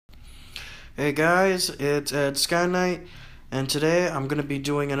Hey guys, it's Ed Skyknight, and today I'm going to be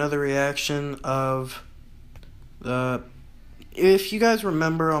doing another reaction of the... If you guys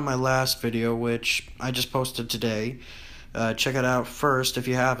remember on my last video, which I just posted today, check it out first if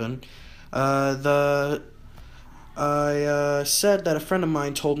you haven't, I said that a friend of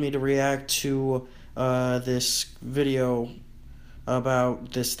mine told me to react to this video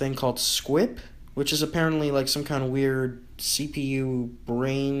about this thing called squip, which is apparently like some kind of weird CPU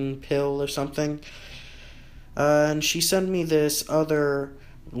brain pill or something. And she sent me this other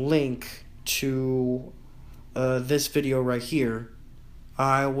link to this video right here.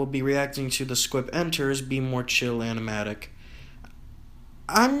 I will be reacting to the Squip Enters Be More Chill Animatic.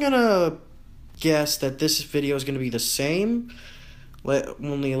 I'm gonna guess that this video is gonna be the same,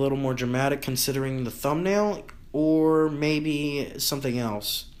 only a little more dramatic considering the thumbnail, or maybe something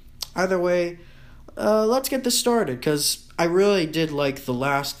else. Either way, let's get this started, because I really did like the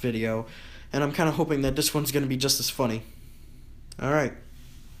last video, and I'm kind of hoping that this one's going to be just as funny. Alright.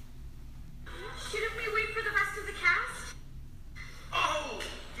 Shouldn't we wait for the rest of the cast? Oh,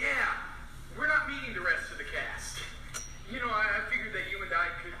 yeah. We're not meeting the rest of the cast. You know, I figured that you and I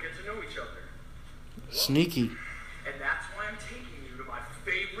could get to know each other. Sneaky. And that's why I'm taking you to my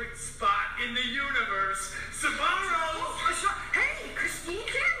favorite spot in the universe, Sabaro! Hey, Christine! I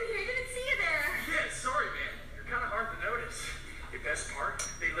didn't see you there. Yeah, sorry, man. You're kind of hard to notice. The best part,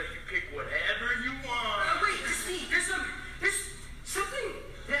 they let you pick whatever you want. Wait, Christine, there's something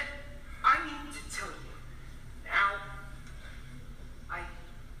that I need to tell you. Now,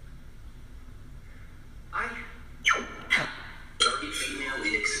 Target female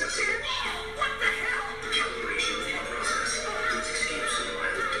inaccessible. what the hell? Calculations in process. Please excuse some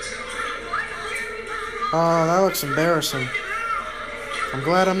minor discomfort. Oh, that looks embarrassing. I'm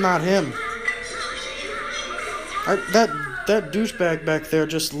glad I'm not him. That douchebag back there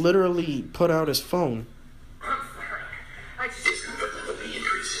just literally put out his phone. I'm sorry. I just... Discomfort level may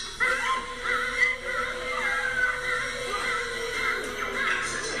increase.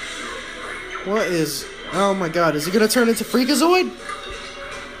 What is... Oh my god, is he gonna turn into Freakazoid?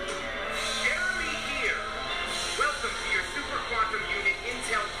 Jeremy here. Welcome to your Super Quantum Unit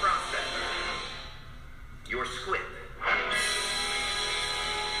Intel processor. Your squip.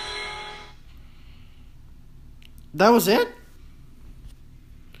 That was it?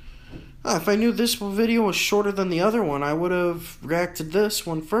 If I knew this video was shorter than the other one, I would have reacted to this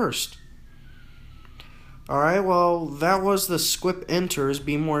one first. Alright, well, that was the Squip Enters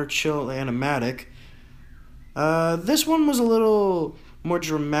Be More Chill Animatic. This one was a little more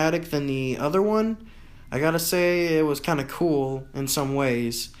dramatic than the other one. I gotta say, it was kind of cool in some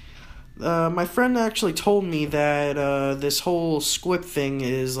ways. My friend actually told me that this whole Squip thing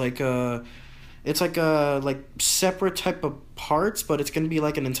is like a... It's like a separate type of parts, but it's going to be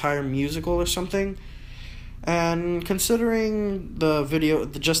like an entire musical or something. And considering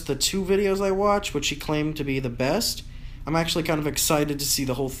just the two videos I watched, which he claimed to be the best, I'm actually kind of excited to see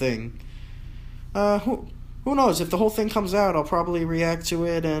the whole thing. Who knows? If the whole thing comes out, I'll probably react to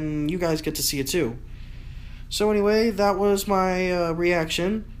it, and you guys get to see it too. So anyway, that was my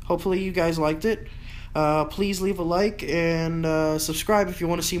reaction. Hopefully you guys liked it. Please leave a like and subscribe if you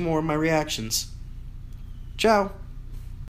want to see more of my reactions. Ciao!